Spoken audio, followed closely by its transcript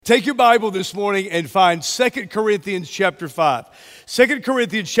Take your Bible this morning and find 2 Corinthians chapter 5. 2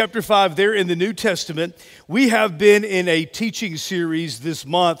 Corinthians chapter 5 there in the New Testament. We have been in a teaching series this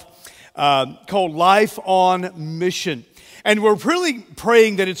month called Life on Mission. And we're really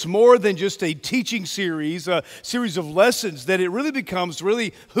praying that it's more than just a teaching series, a series of lessons, that it really becomes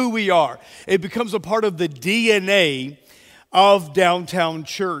really who we are. It becomes a part of the DNA of Downtown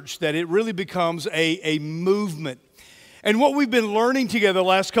Church, that it really becomes a movement. And what we've been learning together the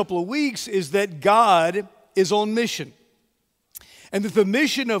last couple of weeks is that God is on mission. And that the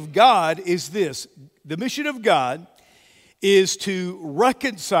mission of God is this. The mission of God is to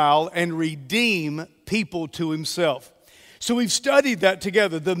reconcile and redeem people to himself. So we've studied that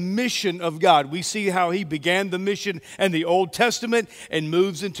together, the mission of God. We see how he began the mission in the Old Testament and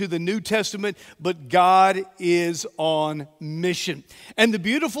moves into the New Testament, but God is on mission. And the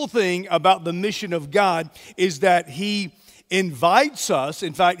beautiful thing about the mission of God is that he invites us,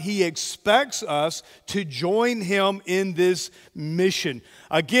 in fact, he expects us to join him in this mission,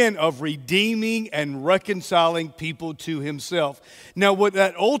 again, of redeeming and reconciling people to himself. Now, what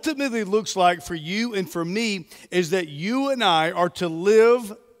that ultimately looks like for you and for me is that you and I are to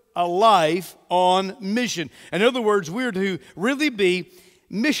live a life on mission. In other words, we're to really be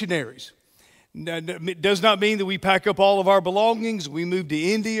missionaries. It does not mean that we pack up all of our belongings, we move to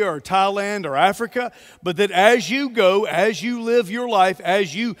India or Thailand or Africa, but that as you go, as you live your life,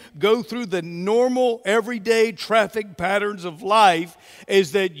 as you go through the normal everyday traffic patterns of life,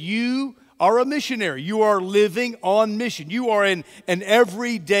 is that you are a missionary. You are living on mission. You are an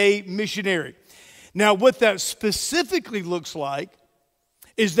everyday missionary. Now, what that specifically looks like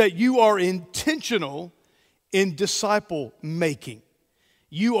is that you are intentional in disciple making.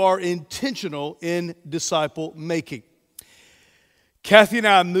 You are intentional in disciple making. Kathy and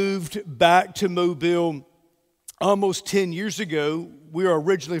I moved back to Mobile almost 10 years ago. We are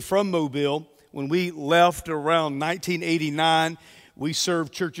originally from Mobile. When we left around 1989, we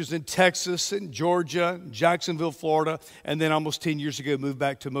served churches in Texas and Georgia, Jacksonville, Florida, and then almost 10 years ago moved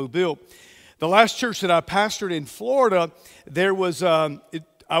back to Mobile. The last church that I pastored in Florida, there was,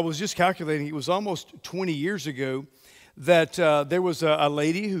 I was just calculating, it was almost 20 years ago, that there was a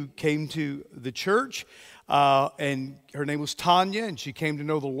lady who came to the church, and her name was Tanya, and she came to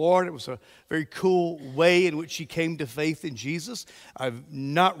know the Lord. It was a very cool way in which she came to faith in Jesus. I've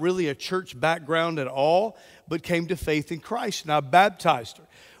not really a church background at all, but came to faith in Christ, and I baptized her.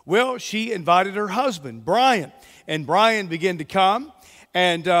 Well, she invited her husband, Brian, and Brian began to come.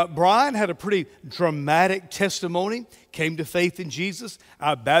 And Brian had a pretty dramatic testimony, came to faith in Jesus.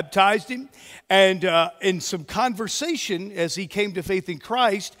 I baptized him. And in some conversation as he came to faith in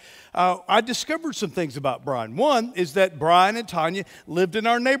Christ, I discovered some things about Brian. One is that Brian and Tanya lived in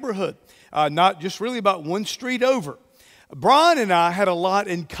our neighborhood, not just really about one street over. Brian and I had a lot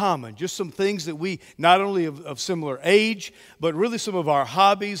in common, just some things that we, not only of similar age, but really some of our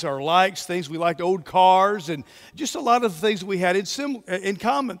hobbies, our likes, things we liked, old cars, and just a lot of things that we had in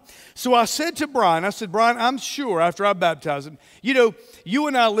common. So I said to Brian, Brian, I'm sure after I baptized him, you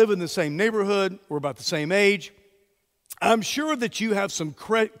and I live in the same neighborhood, we're about the same age. I'm sure that you have some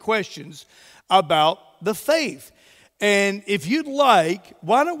questions about the faith. And if you'd like,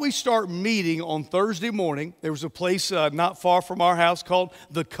 why don't we start meeting on Thursday morning? There was a place not far from our house called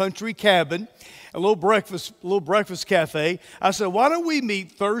the Country Cabin, a little breakfast cafe. I said, why don't we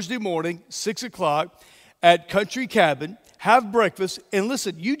meet Thursday morning, 6 o'clock at Country Cabin, have breakfast, and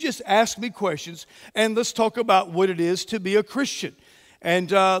listen, you just ask me questions, and let's talk about what it is to be a Christian. And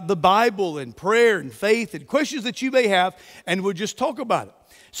the Bible and prayer and faith and questions that you may have, and we'll just talk about it.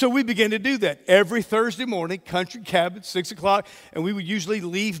 So we began to do that every Thursday morning, Country Cabin, 6 o'clock, and we would usually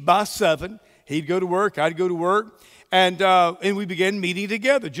leave by 7. He'd go to work, I'd go to work, and we began meeting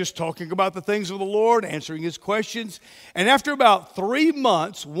together, just talking about the things of the Lord, answering his questions. And after about 3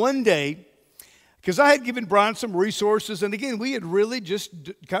 months, one day, because I had given Brian some resources, and again, we had really just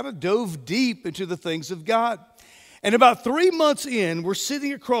kind of dove deep into the things of God. And about 3 months in, we're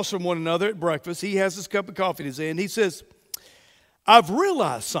sitting across from one another at breakfast. He has his cup of coffee in his hand. He says, I've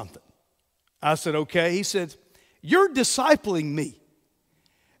realized something. I said, okay. He said, you're discipling me.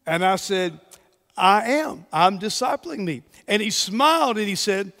 And I said, I am. I'm discipling me. And he smiled and he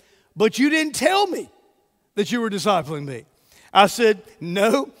said, but you didn't tell me that you were discipling me. I said,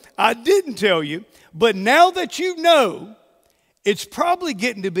 no, I didn't tell you. But now that you know, it's probably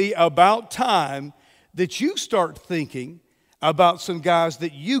getting to be about time that you start thinking about some guys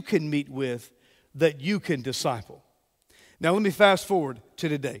that you can meet with, that you can disciple. Now, let me fast forward to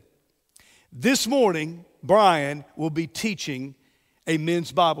today. This morning, Brian will be teaching a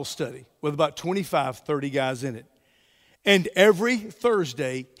men's Bible study with about 25, 30 guys in it. And every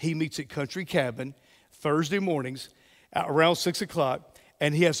Thursday, he meets at Country Cabin, Thursday mornings, around 6 o'clock,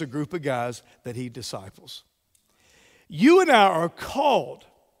 and he has a group of guys that he disciples. You and I are called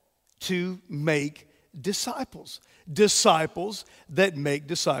to make disciples. Disciples that make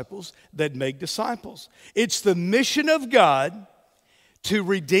disciples that make disciples. It's the mission of God to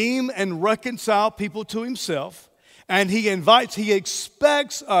redeem and reconcile people to himself. And he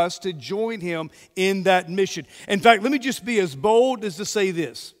expects us to join him in that mission. In fact, let me just be as bold as to say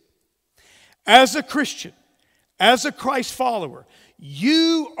this. As a Christian, as a Christ follower,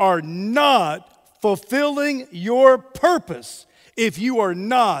 you are not fulfilling your purpose if you are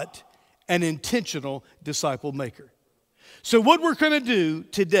not an intentional disciple maker. So what we're going to do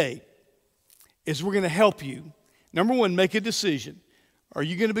today is we're going to help you. Number one, make a decision. Are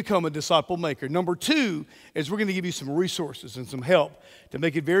you going to become a disciple maker? Number two is we're going to give you some resources and some help to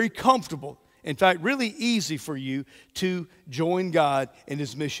make it very comfortable, in fact, really easy for you to join God in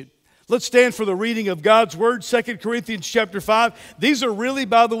his mission. Let's stand for the reading of God's Word, 2 Corinthians chapter 5. These are really,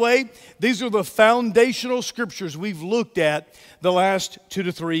 by the way, these are the foundational scriptures we've looked at the last 2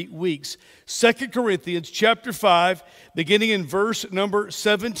 to 3 weeks. 2 Corinthians chapter 5, beginning in verse number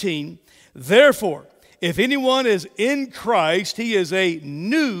 17. Therefore, if anyone is in Christ, he is a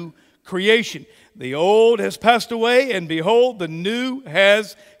new creation. The old has passed away, and behold, the new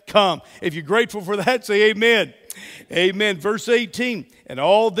has come. If you're grateful for that, say amen. Amen. Verse 18, and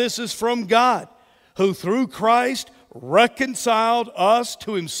all this is from God, who through Christ reconciled us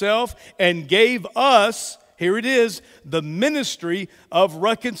to himself and gave us, here it is, the ministry of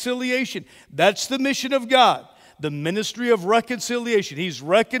reconciliation. That's the mission of God. The ministry of reconciliation. He's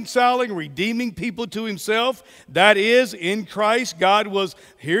reconciling, redeeming people to himself. That is, in Christ, God was,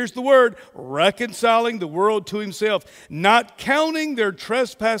 here's the word, reconciling the world to himself, not counting their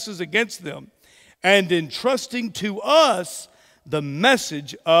trespasses against them, and entrusting to us the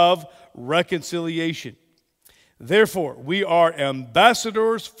message of reconciliation. Therefore, we are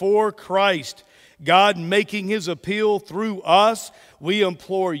ambassadors for Christ, God making his appeal through us. We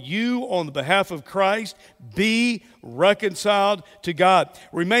implore you on the behalf of Christ, be reconciled to God.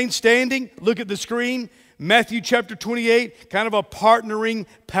 Remain standing. Look at the screen. Matthew chapter 28, kind of a partnering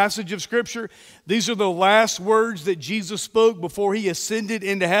passage of Scripture. These are the last words that Jesus spoke before he ascended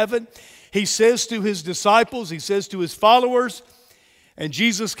into heaven. He says to his disciples, he says to his followers, and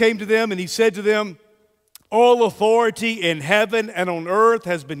Jesus came to them and he said to them, all authority in heaven and on earth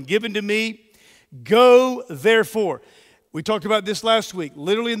has been given to me. Go, therefore. We talked about this last week.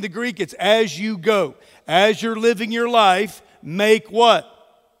 Literally in the Greek, it's as you go. As you're living your life, make what?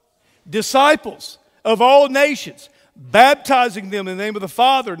 Disciples of all nations, baptizing them in the name of the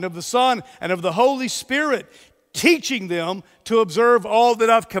Father and of the Son and of the Holy Spirit, teaching them to observe all that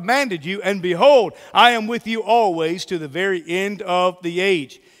I've commanded you. And behold, I am with you always to the very end of the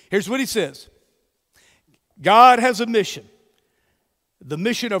age. Here's what he says. God has a mission. The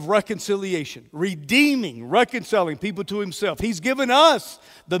mission of reconciliation, redeeming, reconciling people to himself. He's given us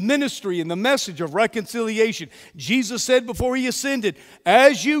the ministry and the message of reconciliation. Jesus said before he ascended,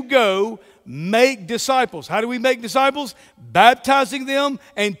 as you go, make disciples. How do we make disciples? Baptizing them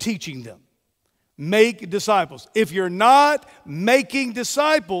and teaching them. Make disciples. If you're not making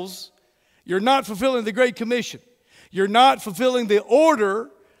disciples, you're not fulfilling the Great Commission. You're not fulfilling the order,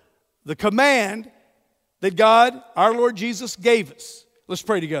 the command that God, our Lord Jesus, gave us. Let's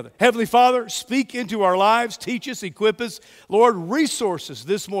pray together. Heavenly Father, speak into our lives, teach us, equip us. Lord, resources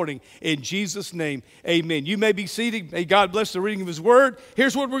this morning in Jesus' name, amen. You may be seated. May God bless the reading of his word.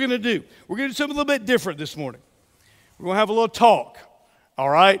 Here's what we're going to do. We're going to do something a little bit different this morning. We're going to have a little talk, all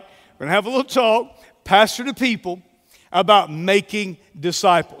right? We're going to have a little talk, pastor to people, about making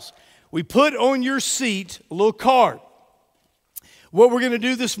disciples. We put on your seat a little card. What we're going to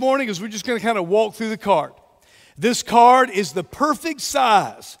do this morning is we're just going to kind of walk through the card. This card is the perfect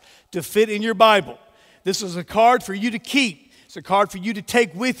size to fit in your Bible. This is a card for you to keep. It's a card for you to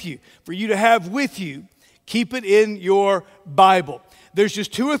take with you, for you to have with you. Keep it in your Bible. There's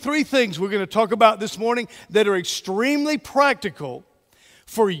just 2 or 3 things we're going to talk about this morning that are extremely practical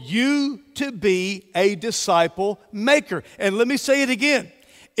for you to be a disciple maker. And let me say it again.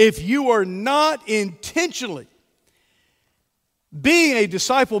 If you are not intentionally being a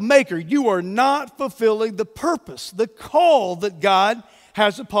disciple maker, you are not fulfilling the purpose, the call that God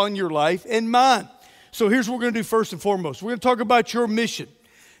has upon your life and mine. So here's what we're going to do first and foremost. We're going to talk about your mission.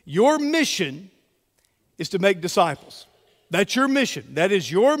 Your mission is to make disciples. That's your mission. That is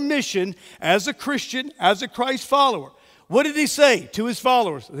your mission as a Christian, as a Christ follower. What did he say to his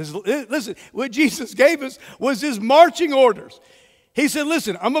followers? Listen, what Jesus gave us was his marching orders. He said,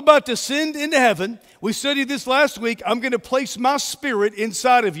 listen, I'm about to ascend into heaven. We studied this last week. I'm going to place my Spirit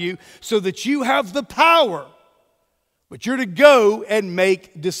inside of you so that you have the power. But you're to go and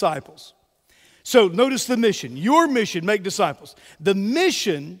make disciples. So notice the mission. Your mission, make disciples. The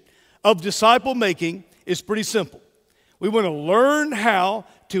mission of disciple making is pretty simple. We want to learn how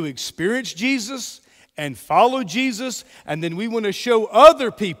to experience Jesus and follow Jesus, and then we want to show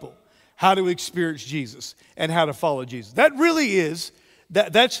other people how to experience Jesus and how to follow Jesus. That really is,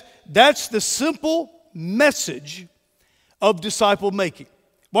 that's the simple message of disciple making.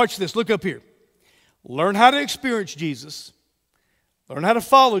 Watch this, look up here. Learn how to experience Jesus, learn how to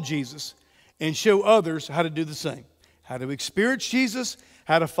follow Jesus, and show others how to do the same. How to experience Jesus,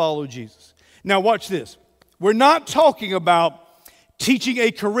 how to follow Jesus. Now watch this. We're not talking about teaching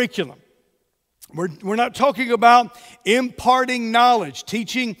a curriculum. We're not talking about imparting knowledge,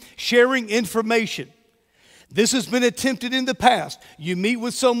 teaching, sharing information. This has been attempted in the past. You meet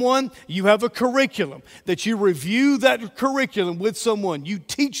with someone, you have a curriculum, that you review that curriculum with someone, you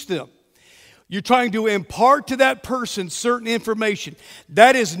teach them. You're trying to impart to that person certain information.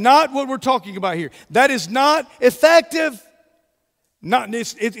 That is not what we're talking about here. That is not effective.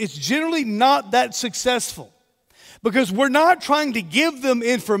 It's generally not that successful. Because we're not trying to give them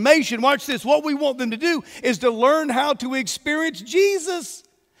information. Watch this. What we want them to do is to learn how to experience Jesus.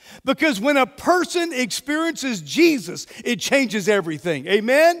 Because when a person experiences Jesus, it changes everything.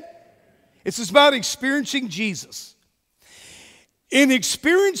 Amen? It's about experiencing Jesus. In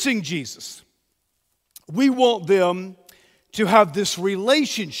experiencing Jesus, we want them to have this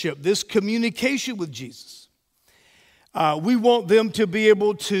relationship, this communication with Jesus. We want them to be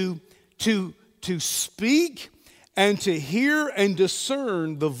able to speak and to hear and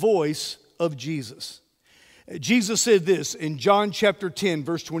discern the voice of Jesus. Jesus said this in John chapter 10,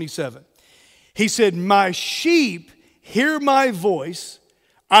 verse 27. He said, "My sheep hear my voice,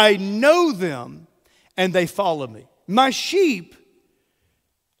 I know them, and they follow me." My sheep,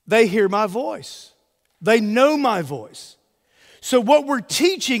 they hear my voice. They know my voice. So what we're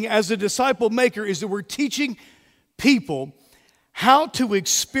teaching as a disciple maker is that we're teaching people how to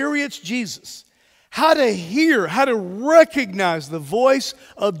experience Jesus, how to hear, how to recognize the voice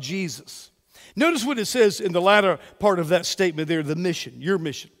of Jesus. Notice what it says in the latter part of that statement there, the mission, your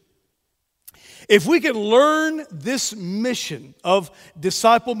mission. If we can learn this mission of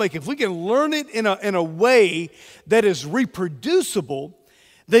disciple making, if we can learn it in a way that is reproducible,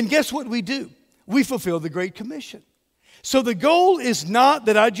 then guess what we do? We fulfill the Great Commission. So the goal is not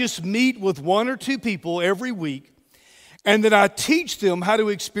that I just meet with one or two people every week and that I teach them how to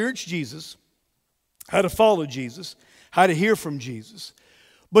experience Jesus, how to follow Jesus, how to hear from Jesus,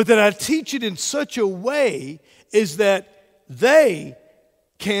 but that I teach it in such a way is that they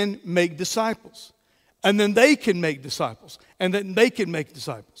can make disciples, and then they can make disciples, and then they can make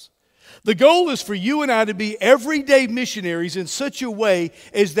disciples. The goal is for you and I to be everyday missionaries in such a way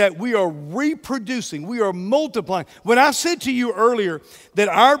as that we are reproducing, we are multiplying. When I said to you earlier that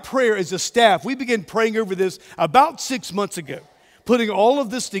our prayer as a staff, we began praying over this about 6 months ago, putting all of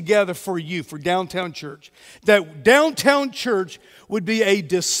this together for you, for Downtown Church, that Downtown Church would be a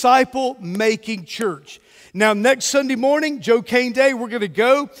disciple-making church. Now, next Sunday morning, Joe Cain Day, we're going to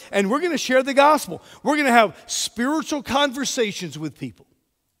go and we're going to share the gospel. We're going to have spiritual conversations with people.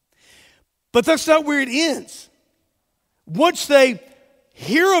 But that's not where it ends. Once they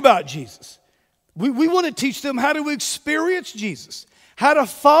hear about Jesus, we want to teach them how to experience Jesus, how to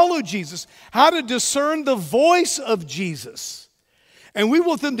follow Jesus, how to discern the voice of Jesus. And we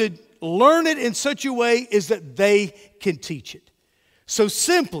want them to learn it in such a way as that they can teach it. So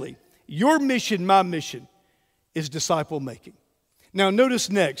simply, your mission, my mission, is disciple making. Now notice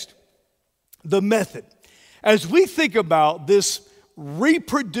next, the method. As we think about this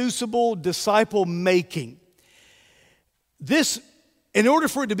reproducible disciple making, this, in order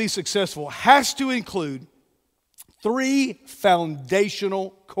for it to be successful, has to include 3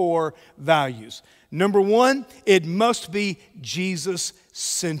 foundational core values. Number 1, it must be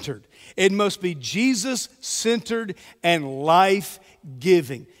Jesus-centered. It must be Jesus-centered and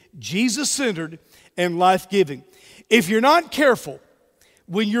life-giving. Jesus-centered and life-giving. If you're not careful,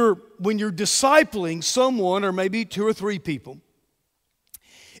 when you're discipling someone, or maybe 2 or 3 people,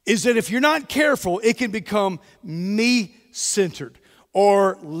 is that if you're not careful, it can become me-centered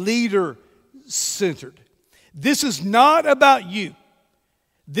or leader-centered. This is not about you.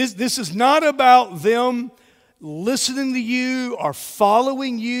 This is not about them listening to you or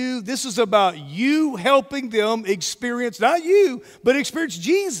following you. This is about you helping them experience, not you, but experience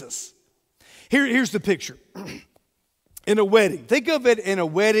Jesus. Here's the picture. In a wedding, think of it in a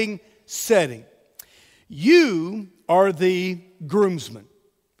wedding setting. You are the groomsman.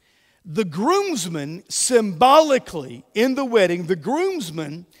 The groomsman, symbolically in the wedding, the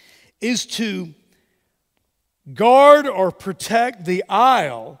groomsman is to guard or protect the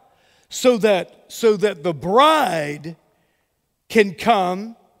aisle so that the bride can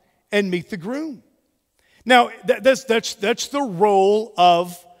come and meet the groom. Now, that's the role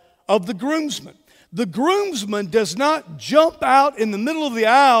of the groomsman. The groomsman does not jump out in the middle of the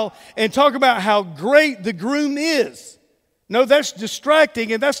aisle and talk about how great the groom is. No, that's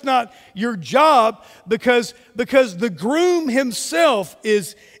distracting, and that's not your job because the groom himself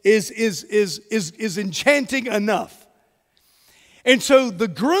is enchanting enough. And so the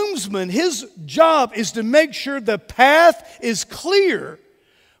groomsman, his job is to make sure the path is clear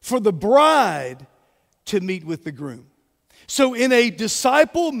for the bride to meet with the groom. So in a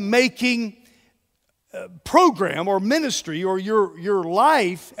disciple-making program or ministry, or your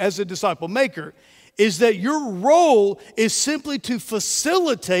life as a disciple maker, is that your role is simply to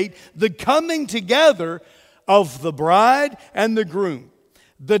facilitate the coming together of the bride and the groom,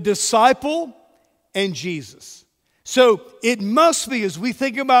 the disciple and Jesus. So it must be, as we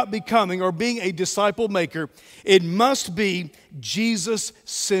think about becoming or being a disciple maker, it must be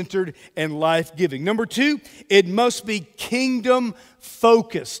Jesus-centered and life-giving. Number two, it must be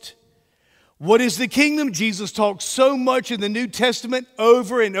kingdom-focused. What is the kingdom? Jesus talks so much in the New Testament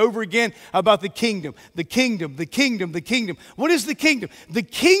over and over again about the kingdom, the kingdom, the kingdom, the kingdom. What is the kingdom? The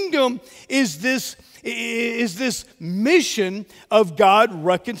kingdom is this mission of God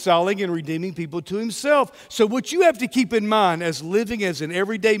reconciling and redeeming people to himself. So what you have to keep in mind as living as an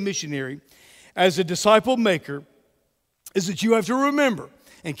everyday missionary, as a disciple maker, is that you have to remember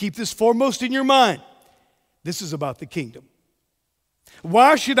and keep this foremost in your mind. This is about the kingdom.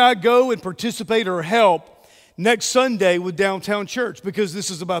 Why should I go and participate or help next Sunday with Downtown Church? Because this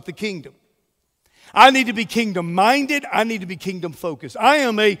is about the kingdom. I need to be kingdom-minded. I need to be kingdom-focused. I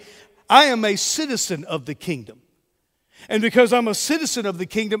am a citizen of the kingdom. And because I'm a citizen of the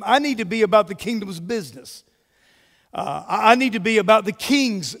kingdom, I need to be about the kingdom's business. I need to be about the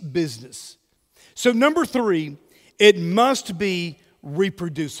king's business. So number three, it must be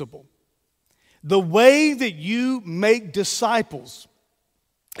reproducible. The way that you make disciples,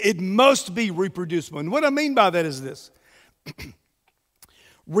 it must be reproducible. And what I mean by that is this.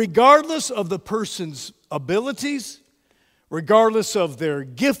 Regardless of the person's abilities, regardless of their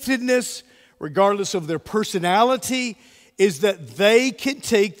giftedness, regardless of their personality, is that they can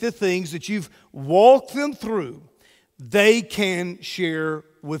take the things that you've walked them through, they can share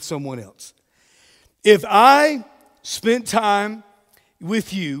with someone else. If I spent time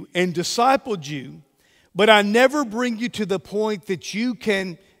with you and discipled you, but I never bring you to the point that you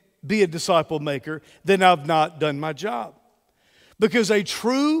can be a disciple maker, then I've not done my job. Because a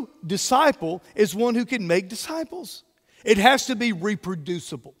true disciple is one who can make disciples. It has to be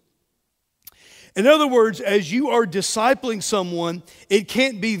reproducible. In other words, as you are discipling someone, it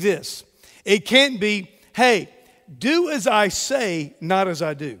can't be this. It can't be, hey, do as I say, not as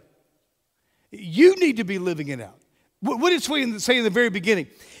I do. You need to be living it out. What did Sweden say in the very beginning?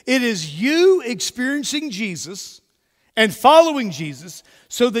 It is you experiencing Jesus and following Jesus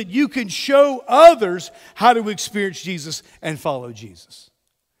so that you can show others how to experience Jesus and follow Jesus.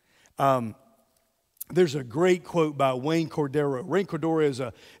 There's a great quote by Wayne Cordiero. Wayne Cordiero is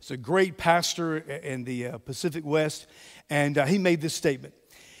a great pastor in the Pacific West, and he made this statement.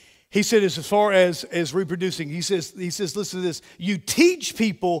 He said, as far as reproducing, he says, listen to this. You teach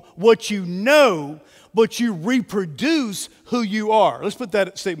people what you know, but you reproduce who you are. Let's put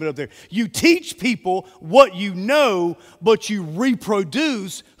that statement up there. You teach people what you know, but you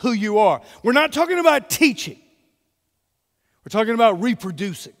reproduce who you are. We're not talking about teaching. We're talking about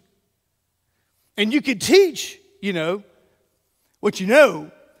reproducing. And you can teach, what you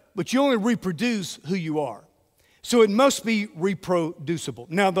know, but you only reproduce who you are. So it must be reproducible.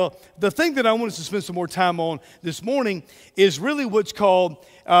 Now, the thing that I want us to spend some more time on this morning is really what's called,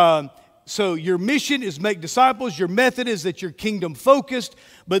 so your mission is make disciples. Your method is that you're kingdom focused.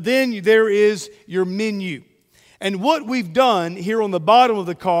 But then there is your menu. And what we've done here on the bottom of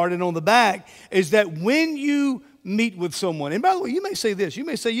the card and on the back is that when you meet with someone, and by the way, you may say this. You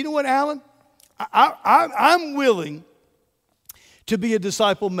may say, you know what, Alan? I'm willing to be a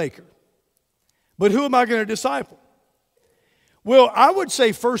disciple maker. But who am I going to disciple? Well, I would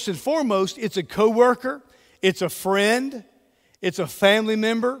say first and foremost, it's a coworker, it's a friend, it's a family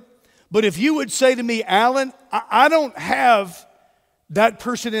member. But if you would say to me, Alan, I don't have that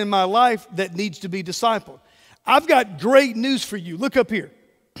person in my life that needs to be discipled. I've got great news for you. Look up here.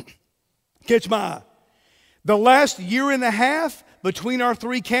 Catch my eye. The last year and a half between our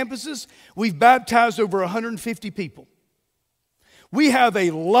three campuses, we've baptized over 150 people. We have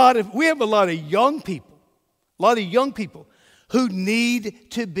a lot of young people, who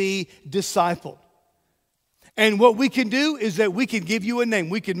need to be discipled. And what we can do is that we can give you a name.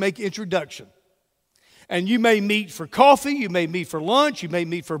 We can make introduction. And you may meet for coffee, you may meet for lunch, you may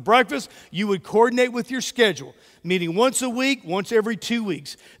meet for breakfast. You would coordinate with your schedule, meeting once a week, once every 2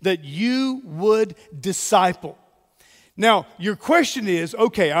 weeks, that you would disciple. Now, your question is,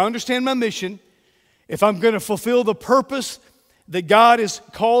 okay, I understand my mission. If I'm going to fulfill the purpose that God has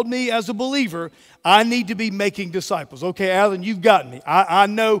called me as a believer, I need to be making disciples. Okay, Alan, you've got me. I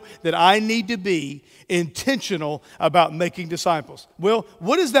know that I need to be intentional about making disciples. Well,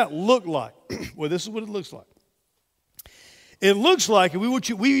 what does that look like? Well, this is what it looks like. It looks like, and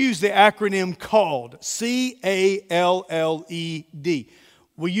we use the acronym CALLED, C-A-L-L-E-D.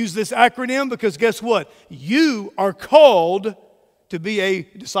 We use this acronym because guess what? You are called to be a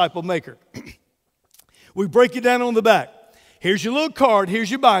disciple maker. We break it down on the back. Here's your little card.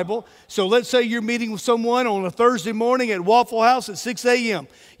 Here's your Bible. So let's say you're meeting with someone on a Thursday morning at Waffle House at 6 a.m.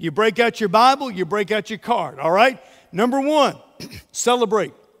 You break out your Bible. You break out your card. All right? Number one,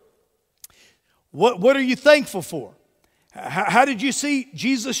 celebrate. What are you thankful for? How did you see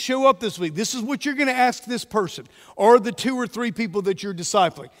Jesus show up this week? This is what you're going to ask this person or the 2 or 3 people that you're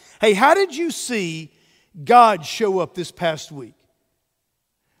discipling. Hey, how did you see God show up this past week?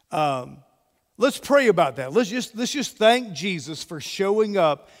 Let's pray about that. Let's just thank Jesus for showing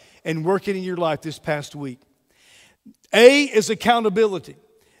up and working in your life this past week. A is accountability.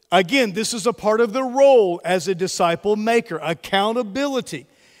 Again, this is a part of the role as a disciple maker, accountability.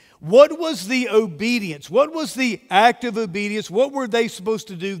 What was the obedience? What was the act of obedience? What were they supposed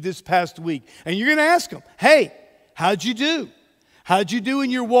to do this past week? And you're going to ask them, hey, how'd you do? How'd you do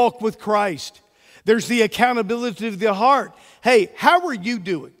in your walk with Christ? There's the accountability of the heart. Hey, how are you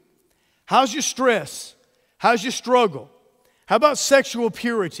doing? How's your stress? How's your struggle? How about sexual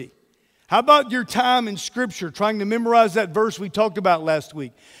purity? How about your time in Scripture, trying to memorize that verse we talked about last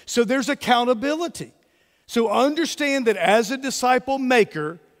week? So there's accountability. So understand that as a disciple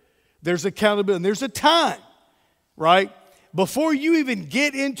maker, there's accountability. And there's a time, right? Before you even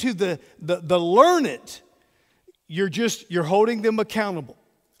get into the learn it, you're holding them accountable.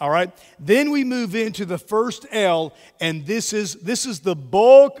 All right? Then we move into the first L, and this is the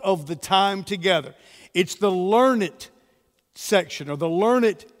bulk of the time together. It's the learn it section or the learn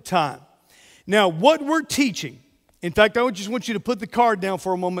it time. Now, what we're teaching, in fact, I just want you to put the card down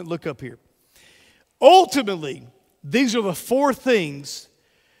for a moment, look up here. Ultimately, these are the 4 things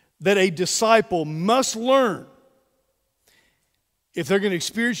that a disciple must learn if they're going to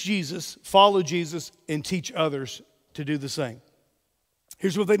experience Jesus, follow Jesus, and teach others to do the same.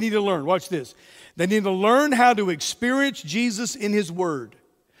 Here's what they need to learn. Watch this. They need to learn how to experience Jesus in His Word.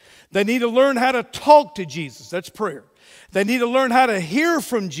 They need to learn how to talk to Jesus. That's prayer. They need to learn how to hear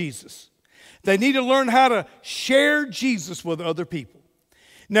from Jesus. They need to learn how to share Jesus with other people.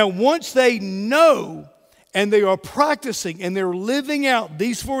 Now, once they know and they are practicing and they're living out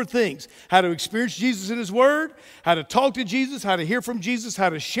these 4 things, how to experience Jesus in His Word, how to talk to Jesus, how to hear from Jesus, how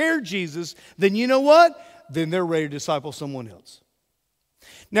to share Jesus, then you know what? Then they're ready to disciple someone else.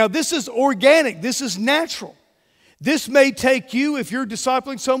 Now, this is organic. This is natural. This may take you, if you're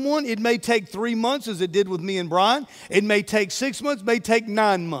discipling someone, it may take 3 months as it did with me and Brian. It may take 6 months, may take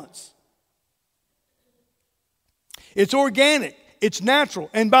 9 months. It's organic. It's natural.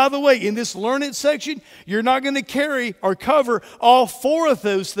 And by the way, in this Learn It section, you're not going to carry or cover all 4 of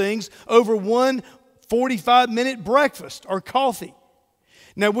those things over one 45-minute breakfast or coffee.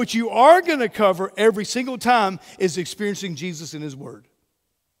 Now, what you are going to cover every single time is experiencing Jesus in His Word.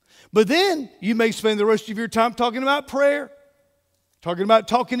 But then you may spend the rest of your time talking about prayer, talking about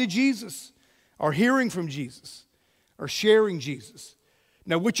talking to Jesus, or hearing from Jesus, or sharing Jesus.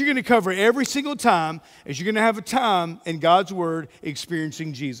 Now, what you're going to cover every single time is you're going to have a time in God's Word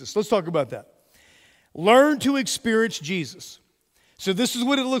experiencing Jesus. Let's talk about that. Learn to experience Jesus. So this is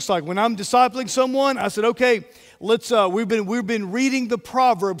what it looks like. When I'm discipling someone, I said, okay, let's. We've been reading the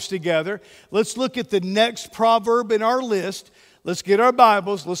Proverbs together. Let's look at the next proverb in our list. Let's get our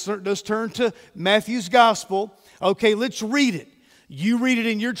Bibles. Let's turn to Matthew's Gospel. Okay, let's read it. You read it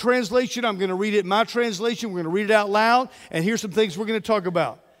in your translation. I'm going to read it in my translation. We're going to read it out loud. And here's some things we're going to talk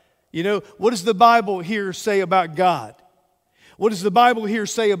about. You know, what does the Bible here say about God? What does the Bible here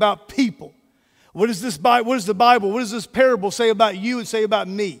say about people? What does the Bible, what does this parable say about you and say about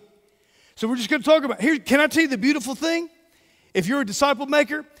me? So we're just going to talk about, here, can I tell you the beautiful thing? If you're a disciple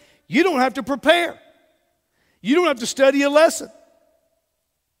maker, you don't have to prepare. You don't have to study a lesson.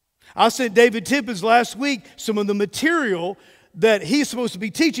 I sent David Tippins last week some of the material that he's supposed to be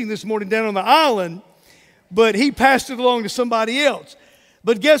teaching this morning down on the island. but he passed it along to somebody else.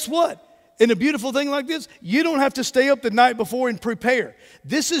 But guess what? In a beautiful thing like this, you don't have to stay up the night before and prepare.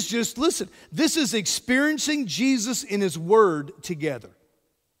 This is just, listen, this is experiencing Jesus in His Word together.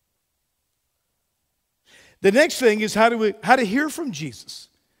 The next thing is how to hear from Jesus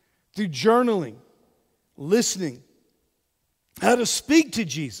through journaling, listening, how to speak to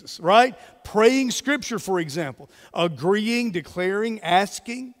Jesus, right? Praying Scripture, for example, agreeing, declaring,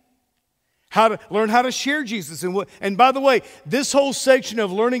 asking. How to learn how to share Jesus. And by the way, this whole section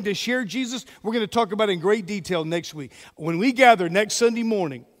of learning to share Jesus, we're going to talk about in great detail next week. When we gather next Sunday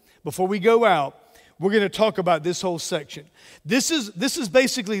morning, before we go out, we're going to talk about this whole section. This is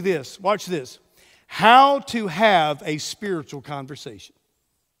basically this. Watch this. How to have a spiritual conversation.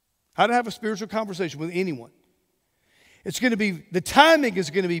 How to have a spiritual conversation with anyone. It's going to be, the timing is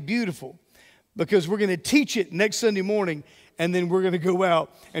going to be beautiful because we're going to teach it next Sunday morning. And then we're going to go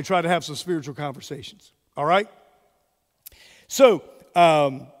out and try to have some spiritual conversations. All right? So,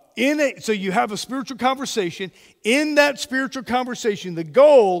 so you have a spiritual conversation. In that spiritual conversation, the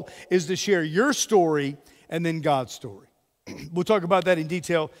goal is to share your story and then God's story. We'll talk about that in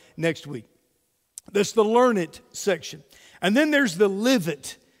detail next week. That's the learn it section. And then there's the live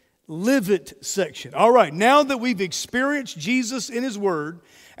it section. All right, now that we've experienced Jesus in His Word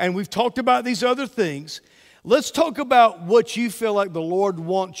and we've talked about these other things, let's talk about what you feel like the Lord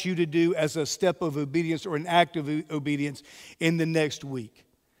wants you to do as a step of obedience or an act of obedience in the next week.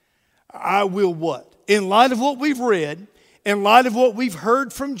 I will what? In light of what we've read, in light of what we've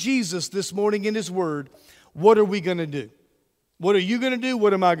heard from Jesus this morning in His Word, what are we going to do? What are you going to do?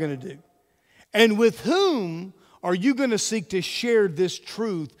 What am I going to do? And with whom are you going to seek to share this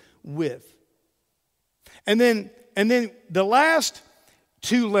truth with? And then the last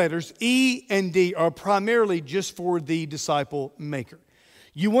two letters, E and D, are primarily just for the disciple maker.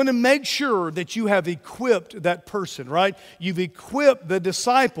 You want to make sure that you have equipped that person, right? You've equipped the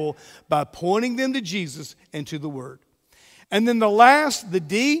disciple by pointing them to Jesus and to the Word. And then the last, the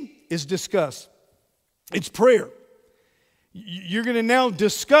D, is discuss. It's prayer. You're going to now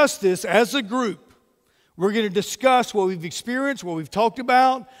discuss this as a group. We're going to discuss what we've experienced, what we've talked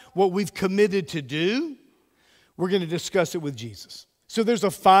about, what we've committed to do. We're going to discuss it with Jesus. So there's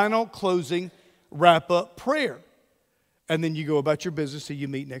a final closing wrap-up prayer. And then you go about your business till you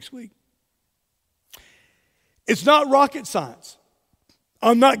meet next week. It's not rocket science.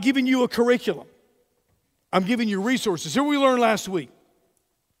 I'm not giving you a curriculum. I'm giving you resources. Here we learned last week.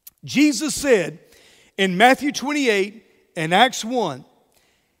 Jesus said in Matthew 28 and Acts 1,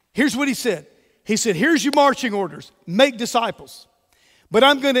 here's what He said. He said, here's your marching orders. Make disciples. But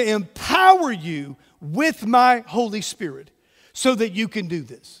I'm going to empower you with my Holy Spirit so that you can do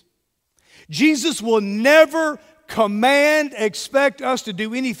this. Jesus will never expect us to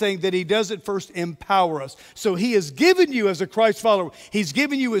do anything that He doesn't first empower us. So He has given you, as a Christ follower, He's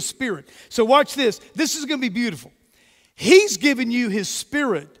given you His Spirit. So watch this. This is going to be beautiful. He's given you His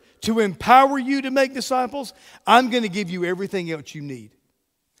Spirit to empower you to make disciples. I'm going to give you everything else you need.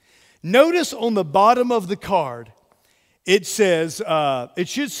 Notice on the bottom of the card, it says, it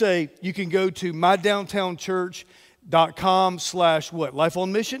should say, you can go to mydowntownchurch.com/what? Life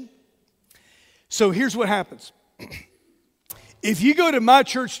on Mission. So here's what happens. If you go to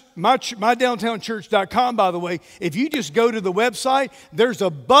mydowntownchurch.com, by the way, if you just go to the website, there's a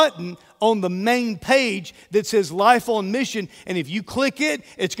button on the main page that says Life on Mission. And if you click it,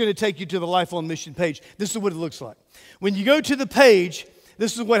 it's going to take you to the Life on Mission page. This is what it looks like. When you go to the page,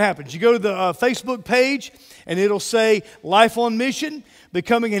 this is what happens. You go to the Facebook page, and it'll say Life on Mission,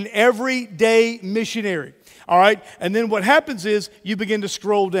 becoming an everyday missionary. All right? And then what happens is you begin to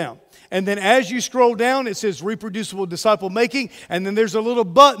scroll down. And then as you scroll down, it says reproducible disciple making. And then there's a little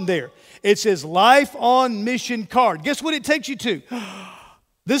button there. It says Life on Mission card. Guess what it takes you to?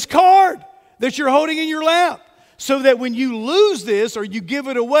 This card that you're holding in your lap. So that when you lose this or you give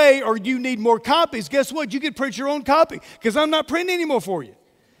it away or you need more copies, guess what? You can print your own copy because I'm not printing anymore for you.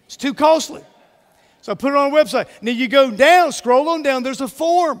 It's too costly. So I put it on a website. Now you go down, scroll on down, there's a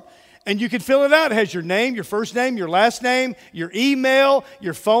form. And you can fill it out. It has your name, your first name, your last name, your email,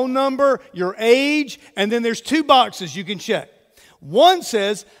 your phone number, your age, and then there's two boxes you can check. One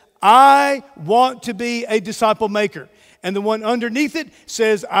says, I want to be a disciple maker. And the one underneath it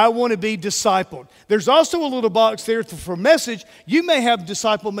says, I want to be discipled. There's also a little box there for message. You may have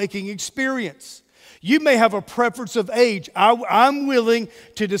disciple making experience. You may have a preference of age. I'm willing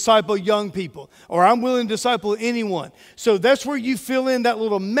to disciple young people, or I'm willing to disciple anyone. So that's where you fill in that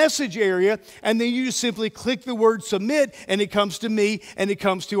little message area, and then you just simply click the word submit, and it comes to me, and it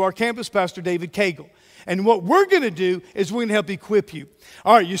comes to our campus pastor, David Cagle. And what we're going to do is we're going to help equip you.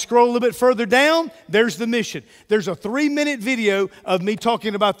 All right, you scroll a little bit further down, there's the mission. There's a 3-minute video of me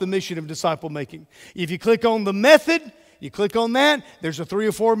talking about the mission of disciple making. If you click on the method, you click on that, there's a 3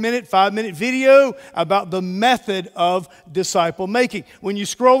 or 4 minute, 5-minute video about the method of disciple making. When you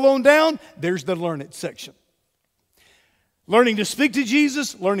scroll on down, there's the Learn It section. Learning to speak to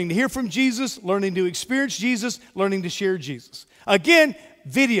Jesus, learning to hear from Jesus, learning to experience Jesus, learning to share Jesus. Again,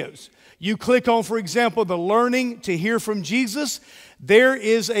 videos. You click on, for example, the Learning to Hear from Jesus. There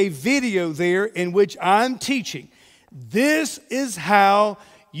is a video there in which I'm teaching. This is how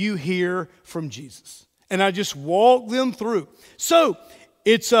you hear from Jesus. And I just walk them through. So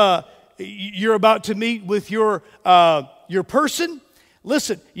it's you're about to meet with your person.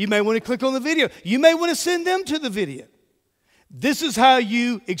 Listen, you may want to click on the video. You may want to send them to the video. This is how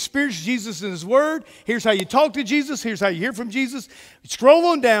you experience Jesus in His Word. Here's how you talk to Jesus. Here's how you hear from Jesus. Scroll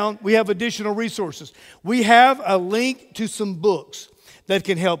on down. We have additional resources. We have a link to some books that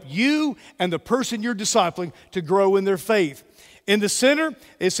can help you and the person you're discipling to grow in their faith. In the center,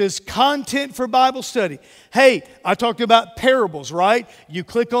 it says content for Bible study. Hey, I talked about parables, right? You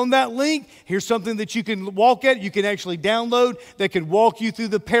click on that link. Here's something that you can walk at. You can actually download that can walk you through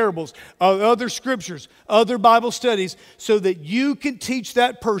the parables, other scriptures, other Bible studies, so that you can teach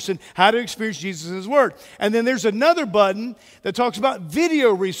that person how to experience Jesus in His Word. And then there's another button that talks about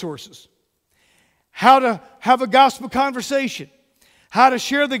video resources. How to have a gospel conversation. How to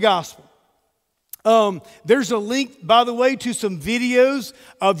share the gospel. There's a link, by the way, to some videos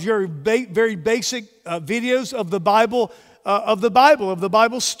of your very basic videos of the Bible, of the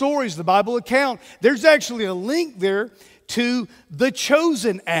Bible stories, the Bible account. There's actually a link there to the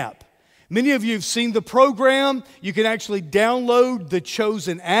Chosen app. Many of you have seen the program. You can actually download the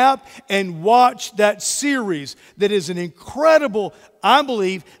Chosen app and watch that series that is an incredible, I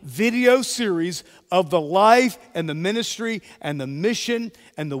believe, video series of the life and the ministry and the mission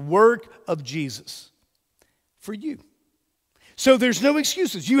and the work of Jesus for you. So there's no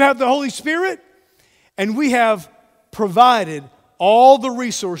excuses. You have the Holy Spirit, and we have provided all the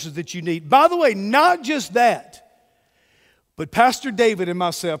resources that you need. By the way, not just that, but Pastor David and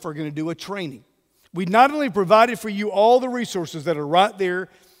myself are going to do a training. We not only provided for you all the resources that are right there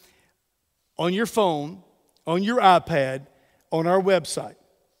on your phone, on your iPad, on our website.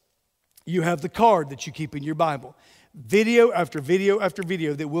 You have the card that you keep in your Bible. Video after video after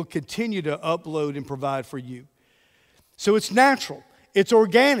video that we'll continue to upload and provide for you. So it's natural. It's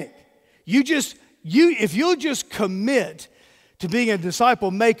organic. If you'll just commit to being a disciple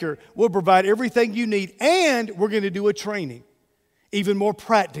maker, we'll provide everything you need, and we're going to do a training, even more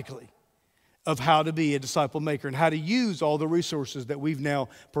practically, of how to be a disciple maker and how to use all the resources that we've now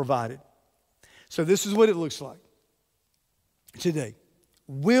provided. So this is what it looks like today.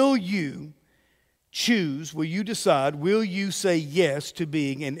 Will you choose, will you decide, will you say yes to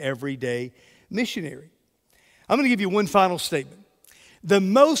being an everyday missionary? I'm going to give you one final statement. The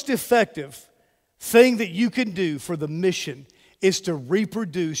most effective thing that you can do for the mission is to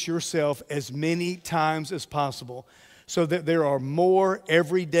reproduce yourself as many times as possible so that there are more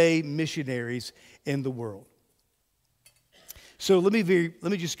everyday missionaries in the world. So let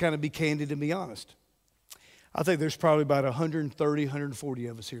me just kind of be candid and be honest. I think there's probably about 130, 140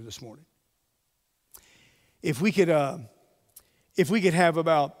 of us here this morning. If we could have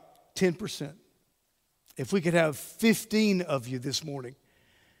about 10%, if we could have 15 of you this morning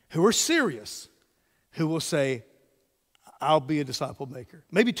who are serious, who will say, I'll be a disciple maker.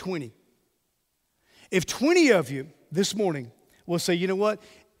 Maybe 20. If 20 of you this morning will say, you know what,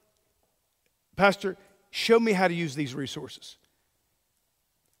 Pastor, show me how to use these resources.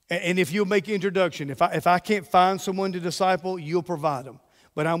 And if you'll make an introduction, if I can't find someone to disciple, you'll provide them.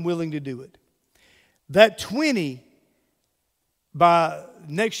 But I'm willing to do it. That 20 by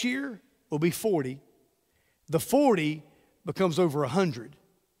next year will be 40. The 40 becomes over 100.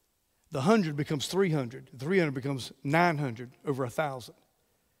 The 100 becomes 300. The 300 becomes 900, over 1,000.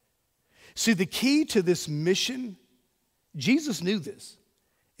 See, the key to this mission, Jesus knew this,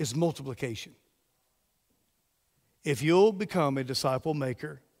 is multiplication. If you'll become a disciple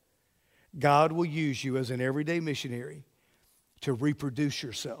maker, God will use you as an everyday missionary to reproduce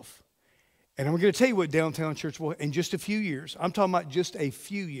yourself. And I'm going to tell you what Downtown Church will, in just a few years, I'm talking about just a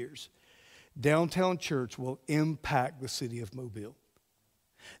few years, Downtown Church will impact the city of Mobile.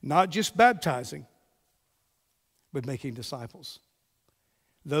 Not just baptizing, but making disciples.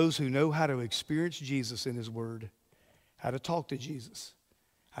 those who know how to experience Jesus in his word, how to talk to Jesus,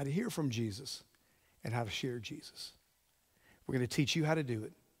 how to hear from Jesus, and how to share Jesus. We're going to teach you how to do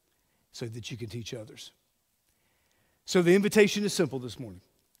it so that you can teach others. So the invitation is simple this morning.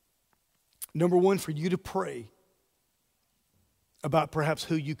 Number one, for you to pray about perhaps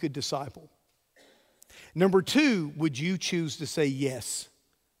who you could disciple. Number two, would you choose to say yes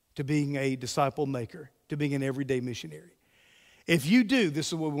to being a disciple maker, to being an everyday missionary? If you do, this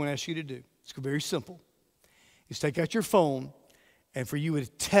is what we want to ask you to do. It's very simple. Just take out your phone, and for you to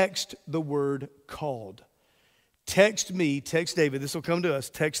text the word called. Text me, text David, this will come to us.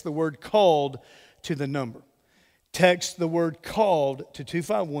 Text the word called to the number. Text the word called to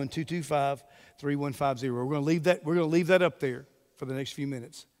 251-225-3150. We're going to leave that up there for the next few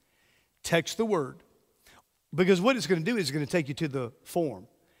minutes. Text the word. Because what it's going to do is it's going to take you to the form,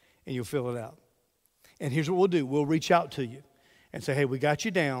 and you'll fill it out. And here's what we'll do. We'll reach out to you and say, hey, we got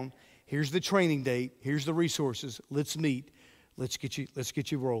you down. Here's the training date. Here's the resources. Let's meet. Let's get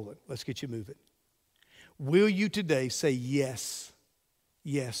you rolling. Let's get you moving. Will you today say yes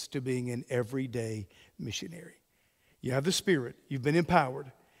to being an everyday missionary? You have the Spirit. You've been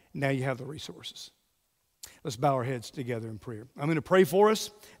empowered. Now you have the resources. Let's bow our heads together in prayer. I'm going to pray for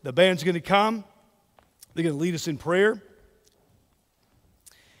us. The band's going to come. They're going to lead us in prayer.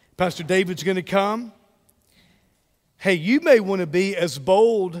 Pastor David's going to come. Hey, you may want to be as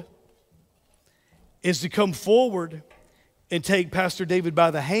bold as to come forward and take Pastor David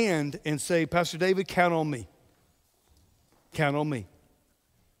by the hand and say, Pastor David, count on me. Count on me.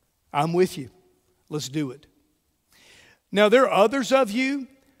 I'm with you. Let's do it. Now, there are others of you,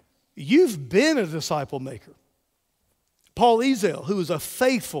 you've been a disciple maker. Paul Ezel, who is a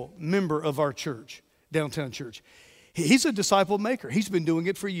faithful member of our church, Downtown Church, he's a disciple maker. He's been doing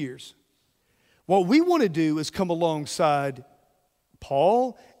it for years. What we want to do is come alongside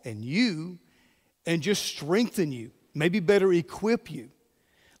Paul and you and just strengthen you, maybe better equip you.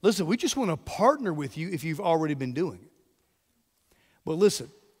 Listen, we just want to partner with you if you've already been doing it. But listen,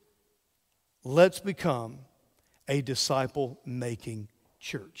 let's become a disciple-making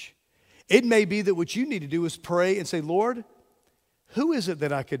church. It may be that what you need to do is pray and say, Lord, who is it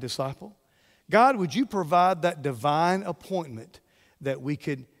that I could disciple? God, would you provide that divine appointment that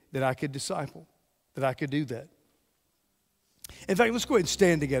I could disciple, that I could do that? In fact, let's go ahead and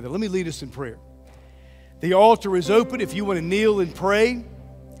stand together. Let me lead us in prayer. The altar is open if you want to kneel and pray.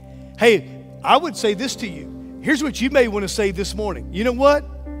 Hey, I would say this to you. Here's what you may want to say this morning. You know what,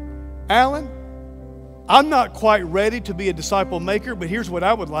 Alan? I'm not quite ready to be a disciple maker, but here's what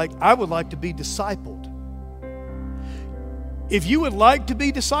I would like. I would like to be discipled. If you would like to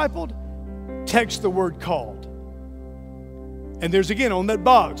be discipled, text the word called. And there's again on that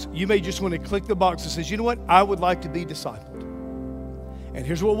box, you may just want to click the box that says, you know what, I would like to be discipled. And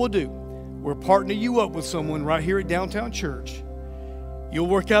here's what we'll do. We'll partner you up with someone right here at Downtown Church. You'll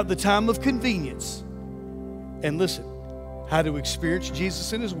work out the time of convenience. And listen, how to experience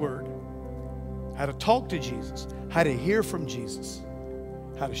Jesus in his word, how to talk to Jesus, how to hear from Jesus,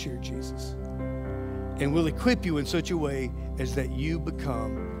 how to share Jesus. And we'll equip you in such a way as that you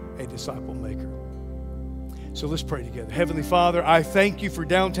become a disciple maker. So let's pray together. Heavenly Father, I thank you for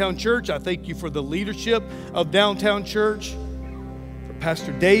Downtown Church. I thank you for the leadership of Downtown Church, for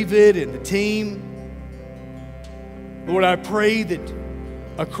Pastor David and the team. Lord, I pray that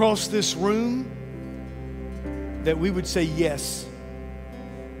across this room that we would say yes.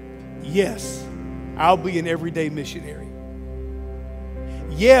 Yes, I'll be an everyday missionary.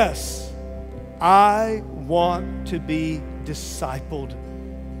 Yes, I want to be discipled.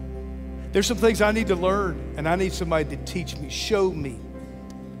 There's some things I need to learn, and I need somebody to teach me, show me.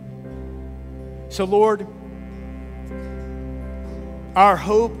 So, Lord, our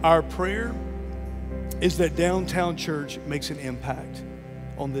hope, our prayer is that Downtown Church makes an impact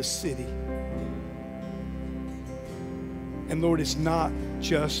on this city. And Lord, it's not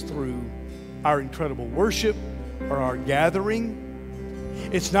just through our incredible worship or our gathering.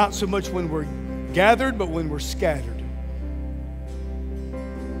 It's not so much when we're gathered, but when we're scattered.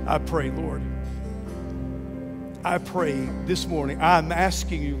 I pray, Lord. I pray this morning, I'm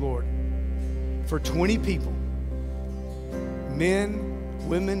asking you, Lord, for 20 people, men,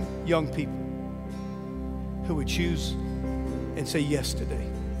 women, young people, who would choose and say yes today.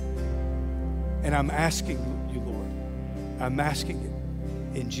 And I'm asking you, Lord, I'm asking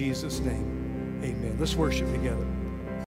it in Jesus' name. Amen. Let's worship together.